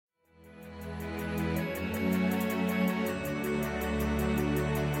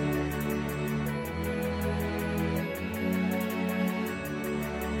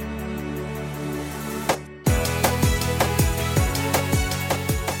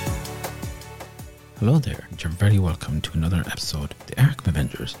Hello there, and you're very welcome to another episode of the Arkham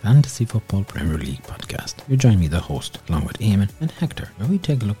Avengers Fantasy Football Premier League podcast. You join me, the host, along with Eamon and Hector, where we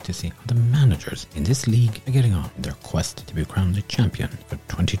take a look to see how the managers in this league are getting on in their quest to be crowned the champion for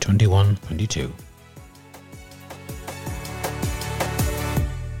 2021-22.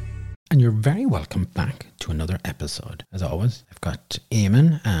 And you're very welcome back to another episode. As always, I've got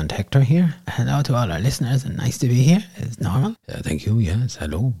Eamon and Hector here. Hello to all our listeners, and nice to be here as normal. Thank you, yes.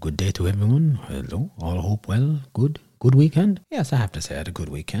 Hello, good day to everyone. Hello, all hope well. Good weekend? Yes, I have to say I had a good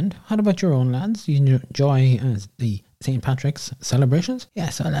weekend. How about your own, lads? You enjoy the St. Patrick's celebrations?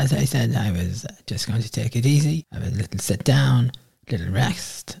 Yes, well, as I said, I was just going to take it easy. Have a little sit down, little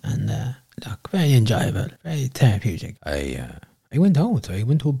rest, and look, very enjoyable, very therapeutic. I went out. I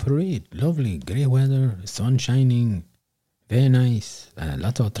went to a parade. Lovely, grey weather, sun shining, very nice.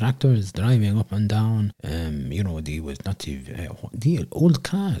 Lots of tractors driving up and down. There was not the old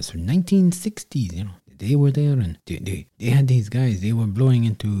cars from 1960s. They were there, and they had these guys. They were blowing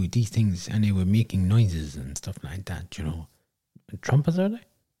into these things, and they were making noises and stuff like that. Trumpets, are they?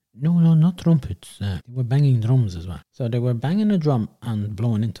 No, not trumpets. They were banging drums as well. So they were banging a drum and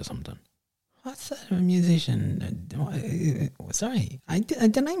blowing into something. What's that, a musician? Sorry,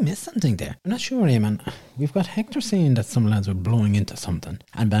 did I miss something there? I'm not sure, Eamon. We've got Hector saying that some lads were blowing into something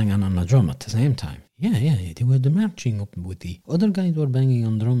and banging on a drum at the same time. Yeah, they were marching up with the other guys were banging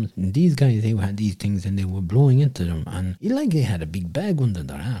on drums. And these guys, they had these things and they were blowing into them. And like they had a big bag under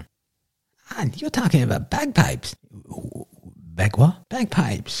their arm. And you're talking about bagpipes. Bag what?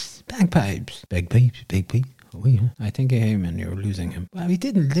 Bagpipes. Bagpipes. Oh, yeah. I think Eamon, you're losing him. Well, he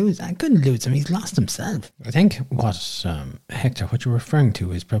didn't lose. I couldn't lose him. He's lost himself. I think what Hector, what you're referring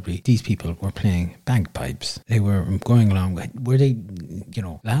to is probably these people were playing bagpipes. They were going along with, were they,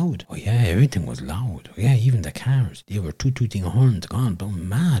 loud? Oh yeah, everything was loud. Oh yeah, even the cars. They were tooting horns, gone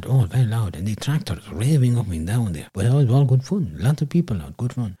mad, all very loud. And the tractors raving up and down there. But it was all good fun. Lots of people out,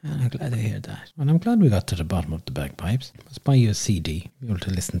 good fun. And I'm glad to hear that. Well, I'm glad we got to the bottom of the bagpipes. Let's buy you a CD. You're able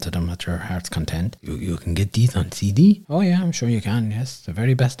to listen to them at your heart's content. You can get these on CD? Oh yeah, I'm sure you can, yes. The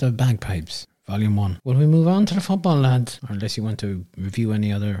very best of bagpipes. Volume 1. Will we move on to the football, lads? Or unless you want to review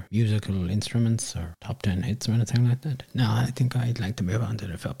any other musical instruments or top 10 hits or anything like that? No, I think I'd like to move on to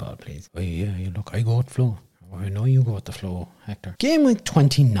the football, please. Oh yeah, look, I go with flow. I know you go with the flow, Hector. Game week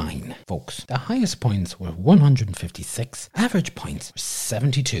 29, folks. The highest points were 156. Average points were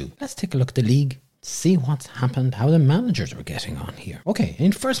 72. Let's take a look at the league. See what's happened, how the managers were getting on here. Okay,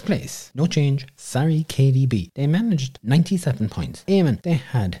 in first place, no change, Surrey KDB. They managed 97 points. Eamon, they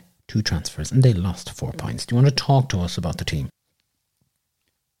had 2 transfers and they lost 4 points. Do you want to talk to us about the team?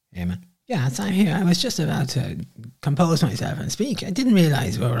 Eamon? Yes, I'm here. I was just about to compose myself and speak. I didn't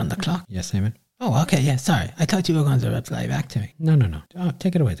realise we were on the clock. Yes, Eamon? Oh, okay, yeah, sorry. I thought you were going to reply back to me. No. Oh,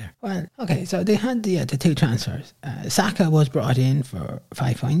 take it away there. Well, okay, so they had the 2 transfers. Saka was brought in for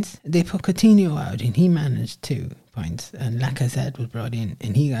 5 points. They put Coutinho out and he managed 2 points. And Lacazette was brought in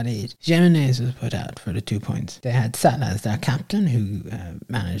and he got 8. Jimenez was put out for the 2 points. They had Salah as their captain who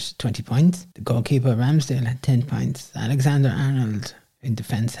managed 20 points. The goalkeeper Ramsdale had 10 points. Alexander-Arnold in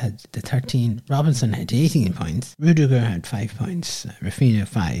defence had the 13. Robinson had 18 points. Rudiger had 5 points. Rafinha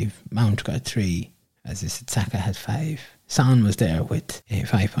 5. Mount got 3. As I said, Saka had 5. Son was there with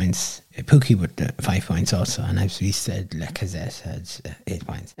 5 points. Pukki with 5 points also. And as we said, Lacazette had 8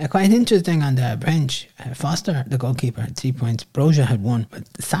 points. Quite interesting on the bench. Foster, the goalkeeper, had 3 points. Broja had 1.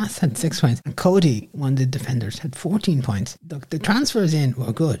 But Sass had 6 points. And Cody, one of the defenders, had 14 points. Look, the transfers in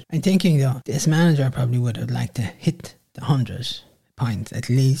were good. I'm thinking though, this manager probably would have liked to hit the 100 points at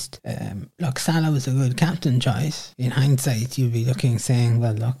least. Look, Salah was a good captain choice. In hindsight, you'd be saying,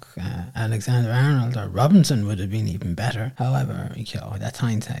 well, look, Alexander-Arnold or Robinson would have been even better. However, that's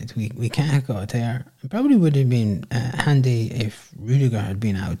hindsight. We can't go there. It probably would have been handy if Rudiger had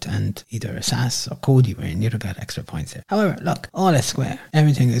been out and either Sass or Cody were in. You'd have got extra points there. However, look, all is square.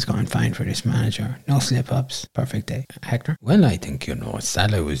 Everything is going fine for this manager. No slip-ups. Perfect day. Hector? Well, I think,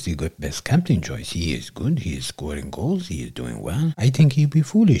 Salah was the best captain choice. He is good. He is scoring goals. He is doing well. I think he'd be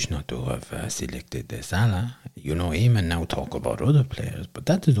foolish not to have selected Salah. Eamon now talk about other players, but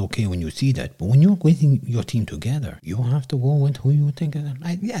that is okay when you see that. But when you're getting your team together, you have to go with who you think is.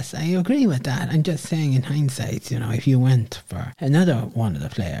 Yes, I agree with that. I'm just saying in hindsight, if you went for another one of the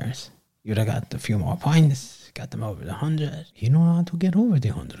players, you'd have got a few more points, got them over the 100. You know how to get over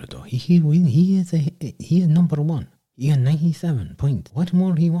the 100 though. He is number 1. He got 97 points. What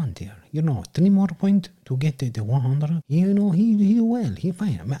more he want here? 3 more points to get to the 100. He well. He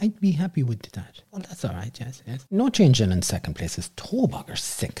fine. I'd be happy with that. Well, that's all right. Yes. No change in second place is Tobogger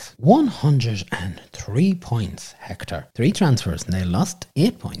 6. 103 points, Hector. 3 transfers and they lost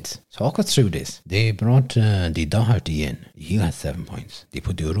 8 points. Talk us through this. They brought the Doherty in. He got 7 points. They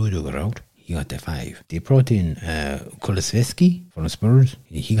put the Rudiger out. He got the 5. They brought in Kulusevski from Spurs.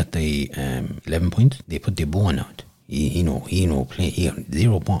 He got the 11 points. They put the Bowen out. He play. He got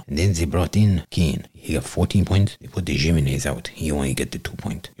 0 points. And then they brought in Kane. He got 14 points. They put the Jimenez out. He only get the 2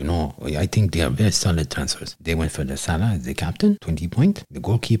 points. I think they are very solid transfers. They went for the Salah as the captain, 20 points. The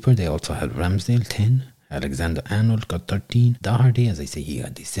goalkeeper, they also had Ramsdale, 10. Alexander-Arnold got 13. Doherty, as I say, he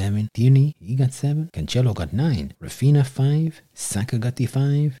got the 7. Tierney, he got 7. Cancelo got 9. Rafinha 5. Saka got the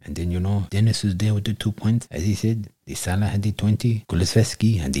 5. And then, Dennis was there with the 2 points. As he said, the Salah had the 20.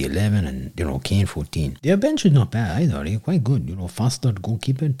 Kulusevski had the 11. And, Kane 14. Their bench is not bad either. They're quite good. Foster, the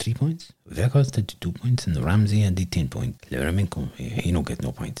goalkeeper, 3 points. Weghorst had the 2 points. And Ramsey had the 10 points. Levermenko, he don't get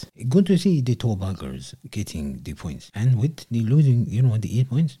no points. Good to see the Tobaggers getting the points. And with the losing, the 8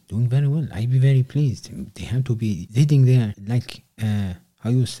 points, doing very well. I'd be very pleased. They have to be sitting there like, how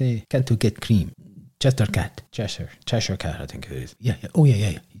you say, cat to get cream. Cheshire Cat, I think it is. Yeah. Oh,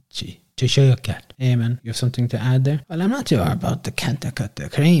 yeah. Cheshire Cat. Hey, man, you have something to add there? Well, I'm not sure about the cat that got the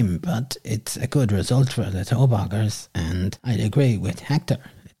cream, but it's a good result for the Tobaggers, and I'd agree with Hector.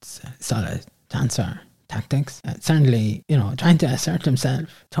 It's a solid transfer tactics. Certainly, trying to assert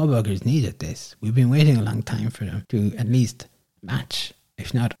himself. Tobaggers needed this. We've been waiting a long time for them to at least match,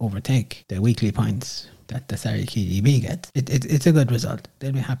 if not overtake, the weekly points that the Sarri KDB gets. It's a good result.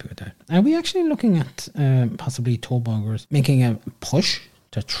 They'll be happy with that. Are we actually looking at possibly Tobaggers making a push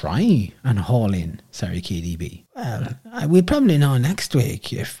to try and haul in Sarri KDB? Well, we'll probably know next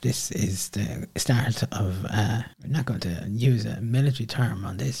week if this is the start of, we're not going to use a military term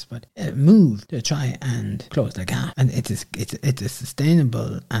on this, but a move to try and close the gap. And it's a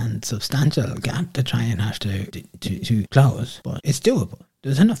sustainable and substantial gap to try and have to close, but it's doable.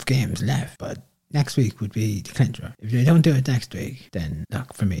 There's enough games left, but next week would be the clincher. If they don't do it next week, then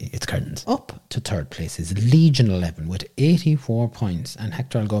look, for me, it's curtains. Up to third place is Legion 11 with 84 points. And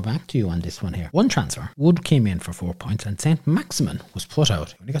Hector, I'll go back to you on this one here. One transfer. Wood came in for 4 points and Saint Maximin was put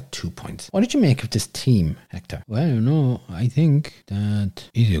out. He only got 2 points. What did you make of this team, Hector? Well, I think that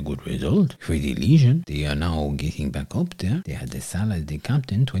is a good result for the Legion. They are now getting back up there. They had the Salah, the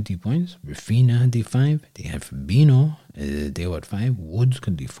captain, 20 points. Rafinha had the 5. They have Fabinho. They were at 5. Woods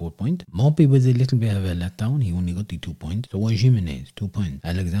got the 4 points. Moppy was a little bit of a letdown. He only got the 2 points. So was Jimenez, 2 points.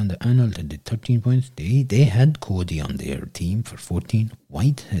 Alexander-Arnold had the 13 points. They had Cody on their team for 14.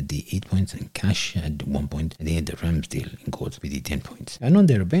 White had the 8 points and Cash had 1 point. And they had the Ramsdale in goals with the 10 points. And on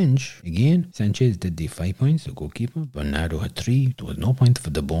their bench, again, Sanchez did the 5 points, the goalkeeper. Bernardo had 3. There was no point for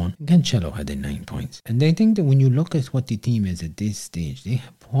the bone. And Cancelo had the 9 points. And I think that when you look at what the team is at this stage, they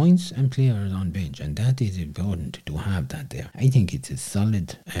have points and players on bench, and that is important to have that there. I think it's a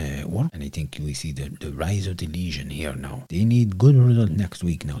solid work, and I think we see the rise of the Legion here now. They need good result next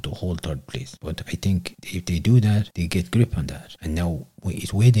week now to hold third place, but I think if they do that, they get grip on that, and now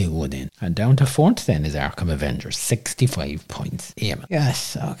it's where they go then. And down to fourth then is Arkham Avengers, 65 points. Amen.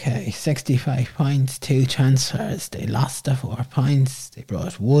 Yes, okay, 65 points, 2 transfers. They lost the 4 points. They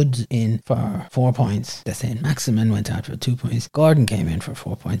brought Woods in for 4 points. The St. Maximin went out for 2 points. Gordon came in for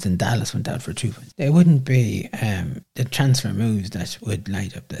 4 points, and Dallas went out for 2 points. They wouldn't be the transfer moves that would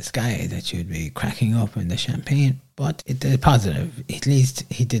light up the sky, that you'd be cracking up in the champagne. But it's positive. At least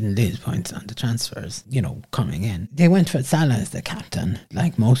he didn't lose points on the transfers, coming in. They went for Salah as the captain,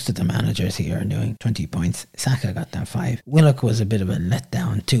 like most of the managers here are doing, 20 points. Saka got that 5. Willock was a bit of a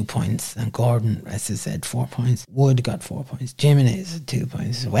letdown, 2 points. And Gordon, as I said, 4 points. Wood got 4 points. Jimenez had 2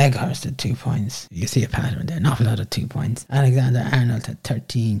 points. Weghorst had 2 points. You see a pattern there, not a lot of 2 points. Alexander-Arnold had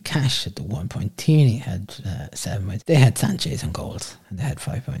 13. Cash had the 1 point. Tierney had 7 points. They had Sanchez on goals, and they had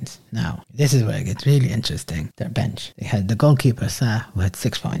 5 points. Now, this is where it gets really interesting. Their bench. They had the goalkeeper, Sa, who had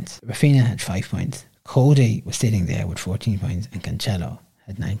 6 points. Rafinha had 5 points. Cody was sitting there with 14 points, and Cancelo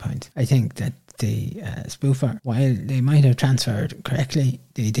had 9 points. I think that the spoofer, while they might have transferred correctly,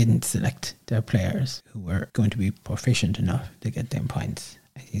 they didn't select their players who were going to be proficient enough to get them points.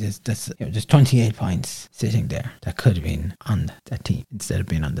 There's 28 points sitting there that could have been on that team instead of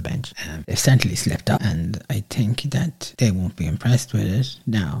being on the bench. They've certainly slipped up, and I think that they won't be impressed with it.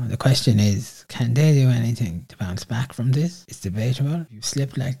 Now, the question is, can they do anything to bounce back from this? It's debatable. If you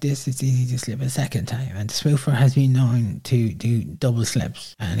slip like this, it's easy to slip a second time, and Spoofer has been known to do double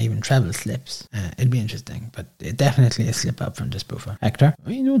slips and even treble slips. It'd be interesting, but definitely a slip up from the Spoofer. Hector?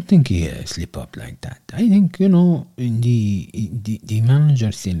 I don't think he slip up like that. I think, the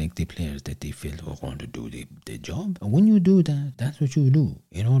manager select the players that they feel are going to do the job. And when you do that, that's what you do.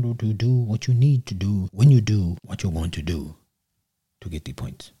 In order to do what you need to do, when you do what you want to do to get the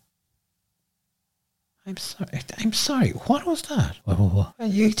points. I'm sorry. What was that? What?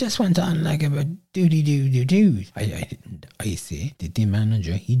 You just went on like about do. I didn't. I say that the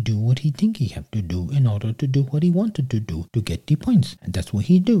manager, he do what he think he have to do in order to do what he wanted to do to get the points. And that's what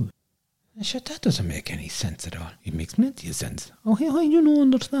he do. Sure, that doesn't make any sense at all. It makes plenty of sense. Oh, hey, I do not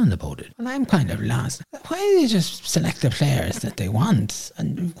understand about it. Well, I'm kind of lost. Why do they just select the players that they want?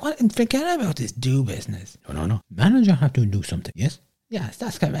 And forget about this do business. No. Manager have to do something, yes? Yes,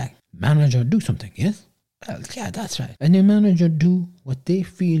 that's correct. Manager do something, yes? Well, yeah, that's right. And the manager do what they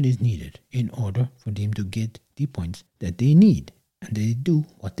feel is needed in order for them to get the points that they need. And they do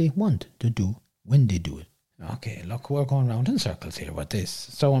what they want to do when they do it. Okay, look, we're going round in circles here with this.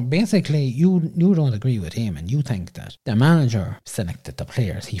 So basically, you don't agree with him, and you think that the manager selected the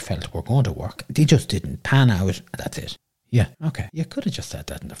players he felt were going to work. They just didn't pan out. That's it. Yeah, okay. You could have just said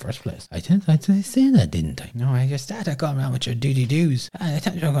that in the first place. I did. I'd say that, didn't I? No, I just started going around with your do's. I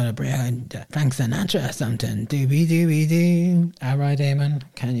thought you were going to bring on Frank Sinatra or something. Doobie-doobie-doo. All right, Eamon,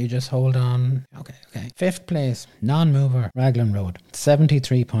 can you just hold on? Okay. 5th place, non-mover, Raglan Road.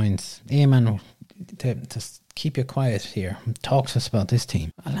 73 points. Eamon, to keep you quiet here, talk to us about this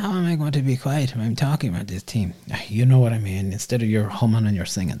team. Well, how am I going to be quiet when I'm talking about this team? You know what I mean. Instead of your humming and your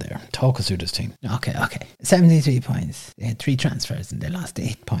singing there, talk us through this team. Okay. 73 points. They had 3 transfers and they lost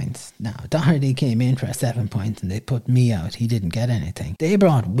 8 points. Now, Doherty came in for 7 points and they put me out. He didn't get anything. They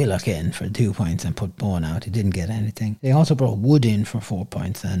brought Willock in for 2 points and put Bowen out. He didn't get anything. They also brought Wood in for 4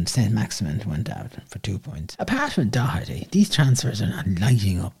 points and St. Maximin went out for 2 points. Apart from Doherty, these transfers are not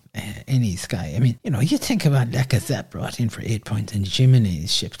lighting up any sky. I mean, you think about Lacazette brought in for 8 points and Jimenez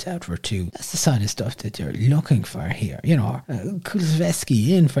shipped out for 2. That's the sort of stuff that you're looking for here. Kulusevski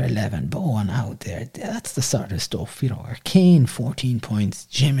in for 11, Bowen out there. That's the sort of stuff. Or Kane 14 points,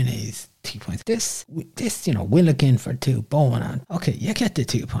 Jimenez 2 points. This, Willock in for 2, Bowen on. Okay, you get the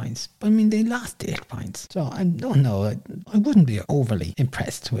 2 points. But I mean, they lost 8 points. So I don't know. I wouldn't be overly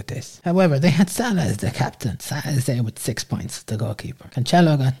impressed with this. However, they had Salah as the captain. Salah is there with 6 points, the goalkeeper.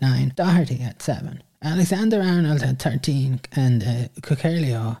 Cancelo got 9. Doherty had 7. Alexander-Arnold had 13 and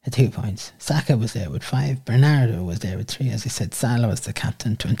Cucurella had 2 points. Saka was there with 5. Bernardo was there with 3. As I said, Salah was the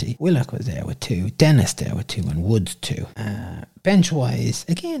captain, 20. Willock was there with 2. Dennis there with 2 and Woods 2. Bench-wise,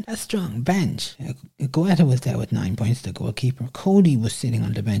 again, a strong bench. Guetta was there with 9 points, the goalkeeper. Cody was sitting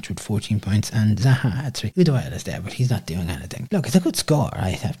on the bench with 14 points and Zaha had 3. Udoel is there, but he's not doing anything. Look, it's a good score, I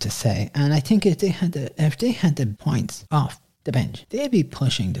have to say. And I think if they had the points off the bench, they'd be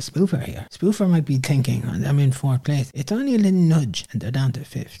pushing the Spoofer here. Spoofer might be thinking, I'm in 4th place. It's only a little nudge and they're down to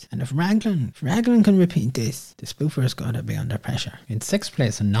 5th. And if Raglan can repeat this, the Spoofer's got to be under pressure. In 6th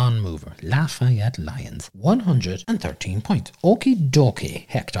place, a non-mover, Lafayette Lions, 113 points. Okie dokie.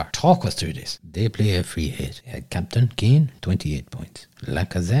 Hector, talk us through this. They play a free hit. They had Captain Kane, 28 points.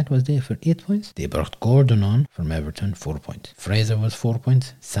 Lacazette was there for 8 points. They brought Gordon on from Everton, 4 points. Fraser was 4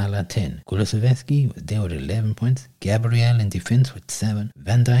 points. Salah 10. Kulusevski was there with 11 points. Gabriel in defence with 7.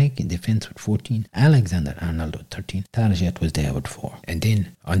 Van Dijk in defence with 14. Alexander-Arnold with 13. Tarjet was there with 4. And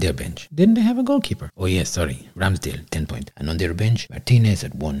then on their bench, didn't they have a goalkeeper? Oh yes, sorry, Ramsdale 10 points. And on their bench, Martinez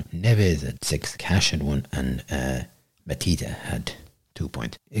at 1, Neves at 6, Cash at 1, and Matita had 2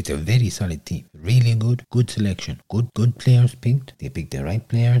 points. It's a very solid team. Really good selection. Good players picked. They picked the right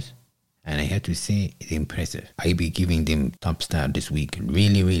players. And I have to say, it's impressive. I'll be giving them top star this week.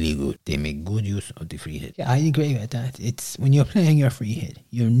 Really good. They make good use of the free hit. Yeah, I agree with that. It's when you're playing your free hit,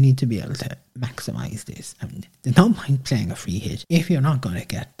 you need to be able to maximize this. And there's no point playing a free hit if you're not going to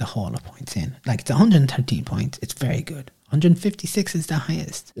get the whole of points in. Like, it's 113 points. It's very good. 156 is the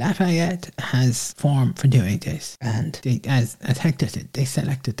highest. Lafayette has form for doing this, and they, as Hector said, they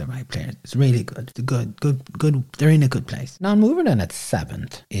selected the right players. It's really good. It's good. They're in a good place. Now, moving on at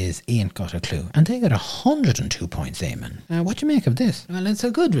 7th is Ain't Got a Clue, and they got 102 points. Eamon, what do you make of this? Well, it's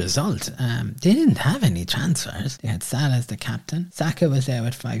a good result. They didn't have any transfers. They had Salah as the captain. Saka was there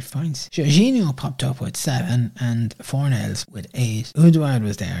with 5 points. Jorginho popped up with 7, and Fornells with 8. Udoir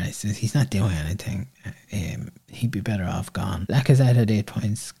was there. He's not doing anything. he'd be better off gone. Lacazette had 8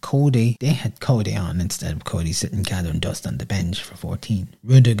 points. Cody, they had Cody on instead of Cody sitting gathering dust on the bench for 14.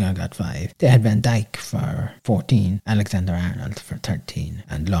 Rudiger got 5. They had Van Dijk for 14, Alexander-Arnold for 13,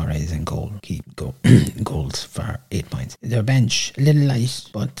 and Lloris in goals for 8 points. Their bench, a little light,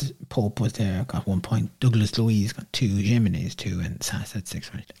 but Pope was there, got 1 point. Douglas Luiz got 2, Jimenez 2, and Sass had 6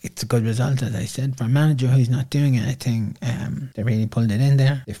 points. It's a good result, as I said, for a manager who's not doing anything. They really pulled it in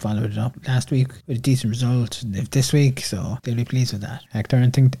there. They followed it up last week with a decent result this week, so they'll be pleased with that. Hector,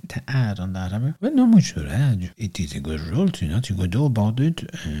 anything to add on that, have you? Well, not much to add. It is a good result, nothing to do about it.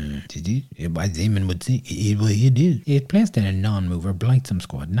 As Eamon would say, it is. It placed in a non-mover Blightsome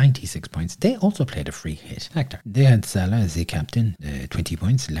squad, 96 points. They also played a free hit. Hector. They had Salah as the captain, 20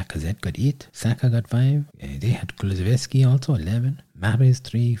 points. Lacazette got 8. Saka got 5. They had Kulusevski also, 11. Mahrez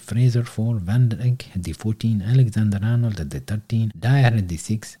 3, Fraser 4, Van Dijk had the 14, Alexander-Arnold had the 13, Dyer had the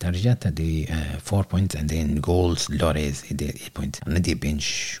 6, Tarjat had the 4 points, and then goals, Lloris had the 8 points. And at the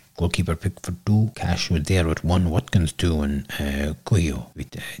bench, goalkeeper picked for 2, Cash was there with 1, Watkins 2, and Cuello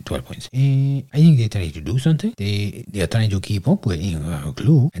with 12 points. I think they try to do something. They are trying to keep up with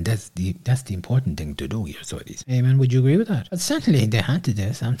Glue, and that's the important thing to do here. So it is. Hey man, would you agree with that? But certainly they had to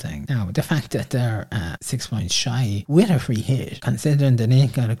do something. Now, the fact that they're 6 points shy with a free hit, considering that they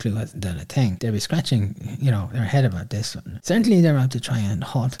ain't got a clue hasn't done a thing, they'll be scratching, their head about this one. Certainly they're out to try and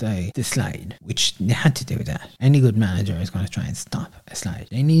halt the slide, which they had to do that. Any good manager is going to try and stop a slide.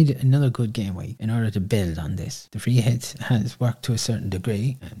 They need another good game week in order to build on this. The free hit has worked to a certain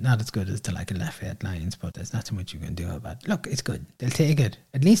degree, not as good as the like Lafayette Lions, but there's not too much you can do about it. Look, it's good. They'll take it.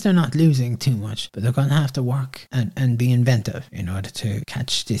 At least they're not losing too much, but they're going to have to work and be inventive in order to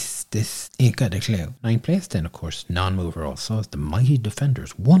catch this ain't got a clue. 9th place then, of course, non-mover also is the Mighty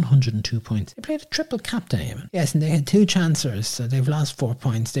Defenders, 102 points. They played a triple captain, Eamon. Yes, and they had 2 chancers, so they've lost 4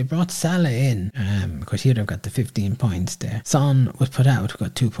 points. They brought Salah in, because he'd have got the 15 points there. Son was put out,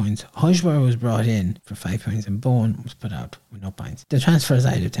 got 2 points. Hojbjerg was brought in for 5 points, and Bowen was put out with no points. The transfer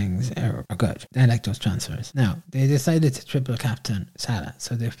side of things are good. I like those transfers. Now, they decided to triple captain Salah,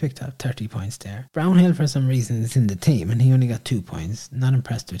 so they've picked up 30 points there. Brownhill, for some reason, is in the team, and he only got 2 points. Not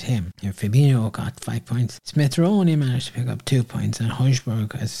impressed with him. Fabinho got 5 points. Smith Rowe only managed to pick up 2 points, and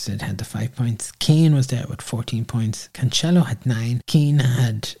Hojbjerg, as I said, had the 5 points. Keane was there with 14 points. Cancelo had 9. Keane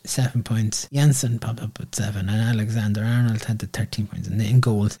had 7 points. Janssen popped up with 7, and Alexander-Arnold had the 13 points. And in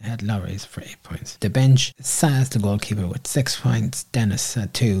goals, they had Lloris for 8 points. The bench, Saz, the goalkeeper, with 6 points. Dennis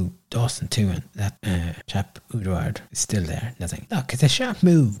had 2. Dawson 2, and that chap Udward is still there. Nothing. Look, it's a sharp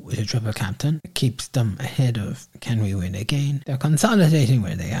move with a triple captain. It keeps them ahead of can we win again. They're consolidating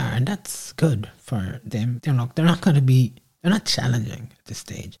where they are, and that's good for them. They're not going to be. They're not challenging at this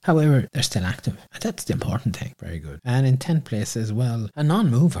stage. However, they're still active. And that's the important thing. Very good. And in 10th place as well, a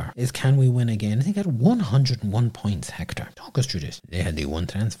non-mover is Can We Win Again? I think at 101 points, Hector. Talk us through this. They had the 1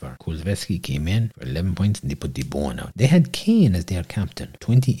 transfer. Kulusevski came in for 11 points and they put the Bowen out. They had Kane as their captain,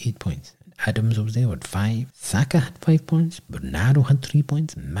 28 points. Adams was there with 5. Saka had 5 points. Bernardo had 3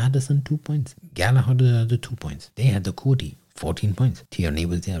 points. Maddison 2 points. Gallagher had the 2 points. They had the Cody, 14 points. Tierney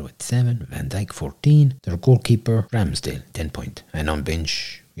was there with 7. Van Dijk 14. Their goalkeeper Ramsdale 10 points. And on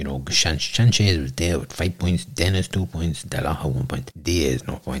bench, Sanchez was there with 5 points. Dennis 2 points. Delaha 1 point. Diaz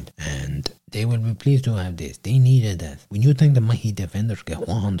no point. And they will be pleased to have this. They needed that. When you think the Mighty Defenders get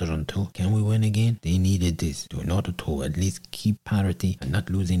 102, can we win again? They needed this in order to at least keep parity and not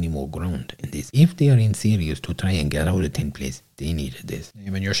lose any more ground in this. If they are in serious to try and get out of 10th place, they needed this.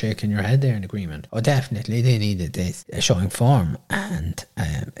 When you're shaking your head there in agreement. Oh, definitely they needed this. They're showing form, and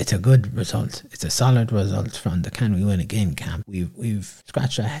it's a good result. It's a solid result from the Can We Win Again camp. We've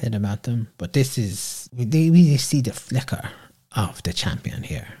scratched our head about them, but this is we see the flicker of the champion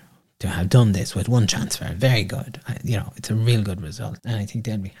here. To have done this with 1 transfer, very good. It's a real good result, and I think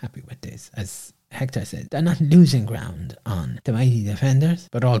they'll be happy with this. As Hector said, they're not losing ground on the Mighty Defenders,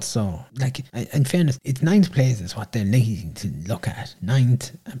 but also, in fairness, it's 9th place is what they're needing to look at.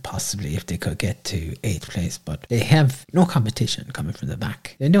 9th, and possibly if they could get to 8th place, but they have no competition coming from the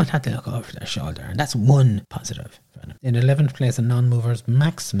back. They don't have to look over their shoulder, and that's one positive. In 11th place in non-movers,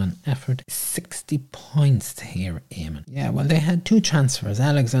 maximum effort, 60 points here, Eamon. Yeah, well, they had 2 transfers.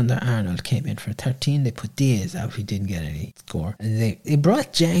 Alexander-Arnold came in for 13. They put Diaz out, he didn't get any score. And they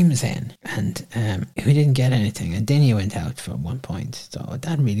brought James in, and he didn't get anything. And then he went out for 1 point. So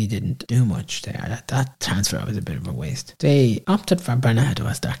that really didn't do much there. That transfer was a bit of a waste. They opted for Bernardo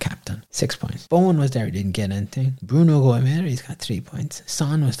as their captain, 6 points. Bowen was there, he didn't get anything. Bruno Gomes, he's got 3 points.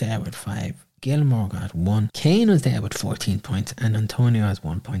 Son was there with 5. Gilmore got 1. Kane was there with 14 points, and Antonio has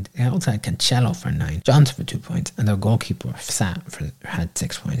 1 point. They also had Cancelo for 9. Johnson for 2 points, and their goalkeeper Sam had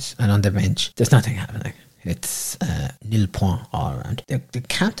 6 points. And on the bench, there's nothing happening. It's nil point all around. The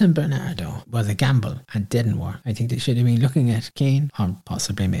Captain Bernardo was a gamble and didn't work. I think they should have been looking at Kane or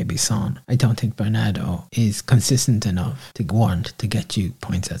possibly maybe Son. I don't think Bernardo is consistent enough to warrant to get you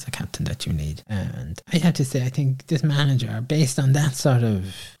points as a captain that you need. And I have to say, I think this manager, based on that sort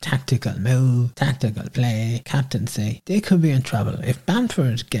of tactical move, tactical play, captaincy, they could be in trouble. If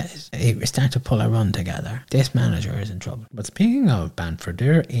Bamford start to pull a run together, this manager is in trouble. But speaking of Bamford,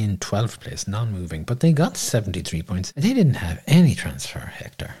 they're in 12th place, non-moving, but they got 73 points. They didn't have any transfer,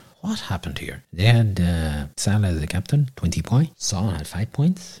 Hector. What happened here? They had Salah as the captain, 20 points. Son had 5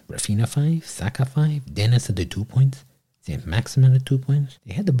 points. Rafinha 5. Saka 5. Dennis had the 2 points. St. Maximin had 2 points.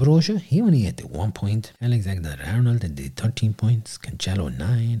 They had the Broja. He only had the 1 point. Alexander-Arnold had the 13 points. Cancelo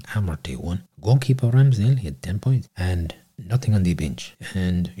 9. Amartey 1. Goalkeeper Ramsdale, he had 10 points. And nothing on the bench.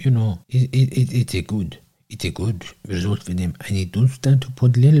 And, you know, it's a good result for them. And it does start to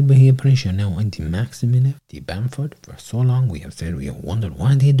put a little bit of pressure now on the Maximin, the Bamford. For so long we have wondered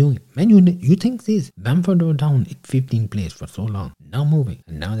what they're doing. Man, you think this? Bamford were down at 15th place for so long, not moving,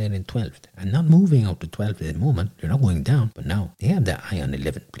 and now they're in 12th. And not moving up to 12th at the moment. They're not going down, but now they have their eye on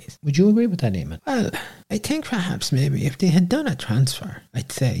 11th place. Would you agree with that, Eamon? Well, I think perhaps maybe if they had done a transfer,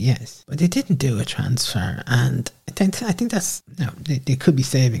 I'd say yes. But they didn't do a transfer, and I think that's, no, they could be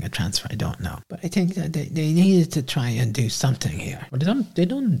saving a transfer, I don't know. But I think that they needed to try and do something here. But they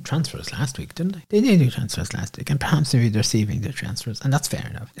done transfers last week, didn't they? They did do transfers last week, and perhaps maybe they're saving their transfers, and that's fair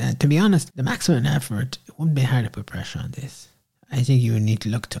enough. To be honest, the maximum effort, it wouldn't be hard to put pressure on this. I think you would need to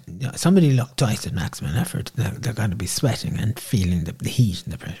look to somebody look twice at maximum effort. They're going to be sweating and feeling the heat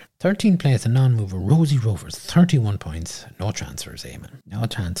and the pressure. 13th place, a non-mover, Rosie Rovers, 31 points. No transfers, Eamon. No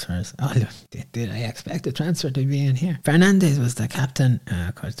transfers. Oh, look, did I expect a transfer to be in here? Fernandez was the captain.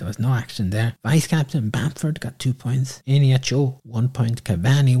 Of course, there was no action there. Vice-captain Bamford got 2 points. Iheanacho, 1 point.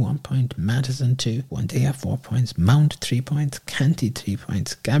 Cavani, 1 point. Maddison, 2. Buendia, 4 points. Mount, 3 points. Kanté, 3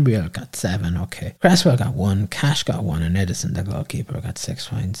 points. Gabriel got 7. Okay. Cresswell got 1. Cash got 1. And Edison, the goalkeeper, got 6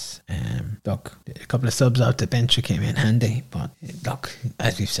 points. Look, a couple of subs out the bench came in handy. But look,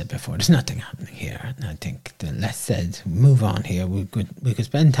 as we've said before, there's nothing happening here, and I think the less said, move on here. We could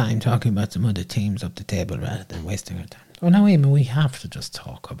spend time talking about some other teams up the table rather than wasting our time. Well, now, Eamon, we have to just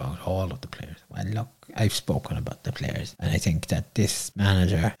talk about all of the players. Well, look, I've spoken about the players, and I think that this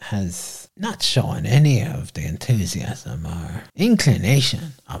manager has not shown any of the enthusiasm or inclination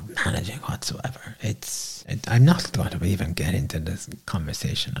of managing whatsoever. I'm not going to even get into this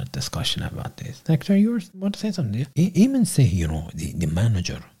conversation or discussion about this. Hector, you want to say something? Even say, the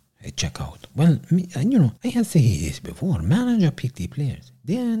manager check out. Well, I have said this before. Manager pick the players.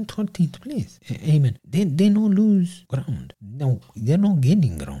 They're in 13th place. Amen. They don't lose ground. No, they're not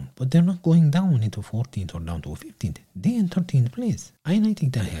gaining ground, but they're not going down into 14th or down to 15th. They're in 13th place. And I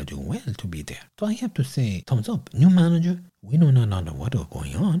think they are doing well to be there. So I have to say, thumbs up. New manager. We know not what is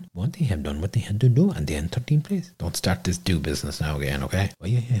going on, but they have done what they had to do, and they're in 13th place. Don't start this do business now again, okay? Oh,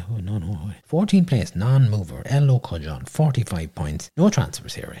 yeah. Oh, no. 14th place, non-mover, Elo Kojan, 45 points. No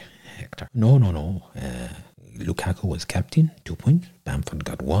transfers here, Hector. No. Lukaku was captain, 2 points. Bamford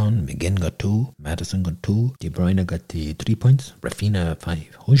got 1. McGinn got 2. Maddison got 2. De Bruyne got 3 points. Rafinha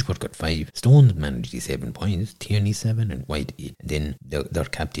 5. Hojbjerg got 5. Stones managed 7 points. Tierney 7 and White 8. And then their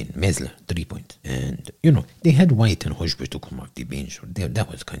captain, Mesler, 3 points. And, they had White and Hojbjerg to come off the bench. That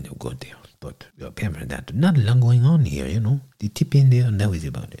was kind of good there. But apart from that, not a lot going on here, They tip in there and that was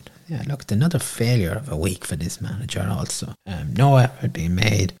about it. Yeah, look, it's another failure of a week for this manager also. No effort being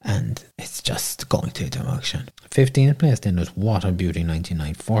made, and it's just going to the auction. 15th place then was Water Beauty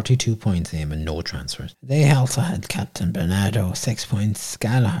 99, 42 points in and no transfers. They also had Captain Bernardo, 6 points.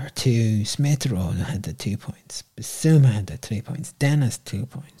 Gallagher, 2. Smith Rowe had the 2 points. Bissouma had the 3 points. Dennis, 2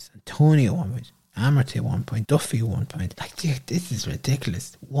 points. Antonio, 1 point. Amartey, 1 point. Duffy, 1 point. This is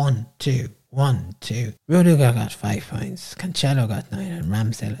ridiculous. 1, 2. Rudiger got 5 points. Cancelo got 9 and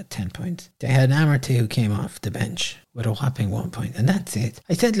Ramsdale at 10 points. They had Amartey who came off the bench with a whopping 1 point, and that's it.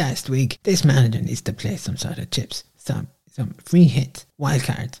 I said last week, this manager needs to play some sort of chips. Some free hits, wild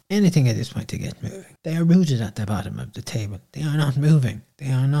cards, anything at this point to get moving. They are rooted at the bottom of the table. They are not moving.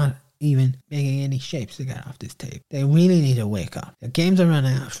 They are not even making any shapes to get off this table. They really need to wake up. The games are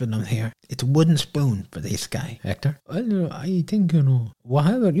running out for them here. It's a wooden spoon for this guy. Hector? Well, I think,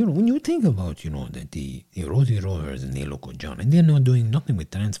 whatever, when you think about, that the Rosie Rovers and the local John, and they're not doing nothing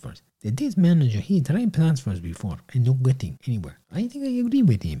with transfers. This manager, he tried transfers before and not getting anywhere. I think I agree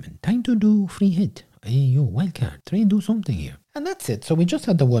with him. Time to do free hit. Hey, wild card. Try and do something here. And that's it. So we just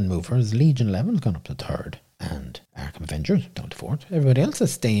had the one movers. Legion 11's gone up to 3rd. and Arkham Avengers down to 4th. Everybody else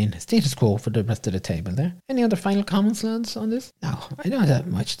is staying status quo for the rest of the table there. Any other final comments, lads, on this? No, I don't have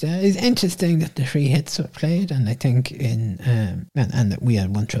much there. It's interesting that the 3 hits were played, and I think and that we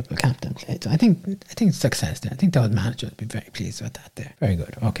had 1 triple captain played. So I think success there. I think the old manager would be very pleased with that there. Very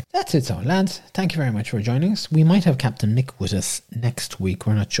good. Okay, that's it, so lads. Thank you very much for joining us. We might have Captain Mick with us next week.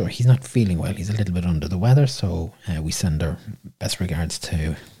 We're not sure. He's not feeling well. He's a little bit under the weather, so we send our best regards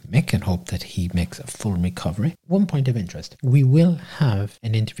to Mick and hope that he makes a full recovery. One point of interest, we will have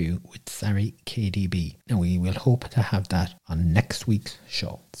an interview with Sari KDB. Now we will hope to have that on next week's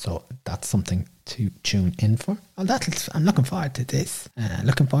show, so that's something to tune in for. Well, I'm looking forward to this.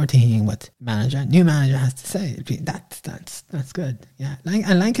 Looking forward to hearing what new manager has to say. That's good. Yeah,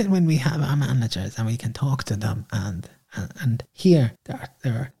 I like it when we have our managers and we can talk to them and hear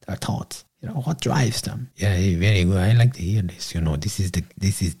their thoughts. You know, what drives them. Yeah, very good. I like to hear this. You know, this is the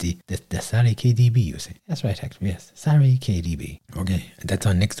Sari KDB, you say. That's right, Hector. Yes, Sari KDB. Okay, that's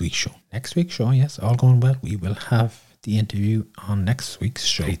on next week's show. Next week's show, yes, all going well. We will have the interview on next week's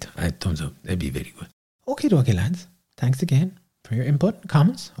show. Right, thumbs up. That'd be very good. Okay, lads. Thanks again for your input and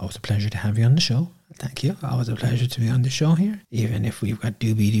comments. Always a pleasure to have you on the show. Thank you. Always a pleasure to be on the show here, even if we've got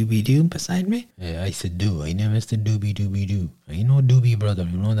Doobie beside me. I said do. I never said Doobie. I know Doobie, brother.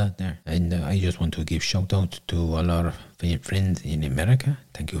 You know that there. And I just want to give shout out to a lot of friends in America.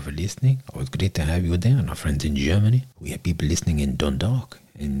 Thank you for listening. Always great to have you there. And our friends in Germany. We have people listening in Dundalk,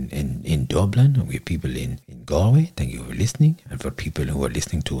 in Dublin. We have people in Galway. Thank you for listening. And for people who are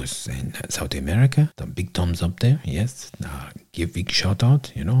listening to us in South America, some big thumbs up there. Yes. Give big shout out,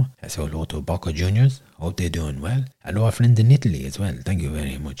 you know. I say hello to Boca Juniors. Hope they're doing well. Hello, our friends in Italy as well. Thank you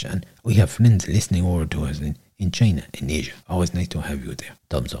very much. And we have friends listening over to us in China, in Asia. Always nice to have you there.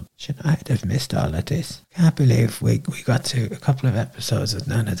 Thumbs up. Shit, I'd have missed all of this. Can't believe we got to a couple of episodes of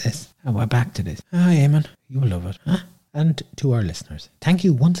none of this. And we're back to this. Oh, yeah, man. You'll love it. Huh? And to our listeners, thank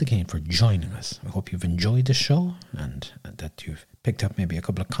you once again for joining us. I hope you've enjoyed the show and that you've picked up maybe a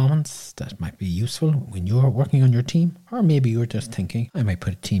couple of comments that might be useful when you're working on your team, or maybe you're just thinking, I might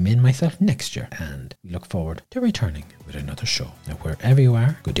put a team in myself next year. And we look forward to returning with another show. Now, wherever you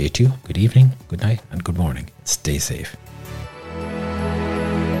are, good day to you, good evening, good night, and good morning. Stay safe.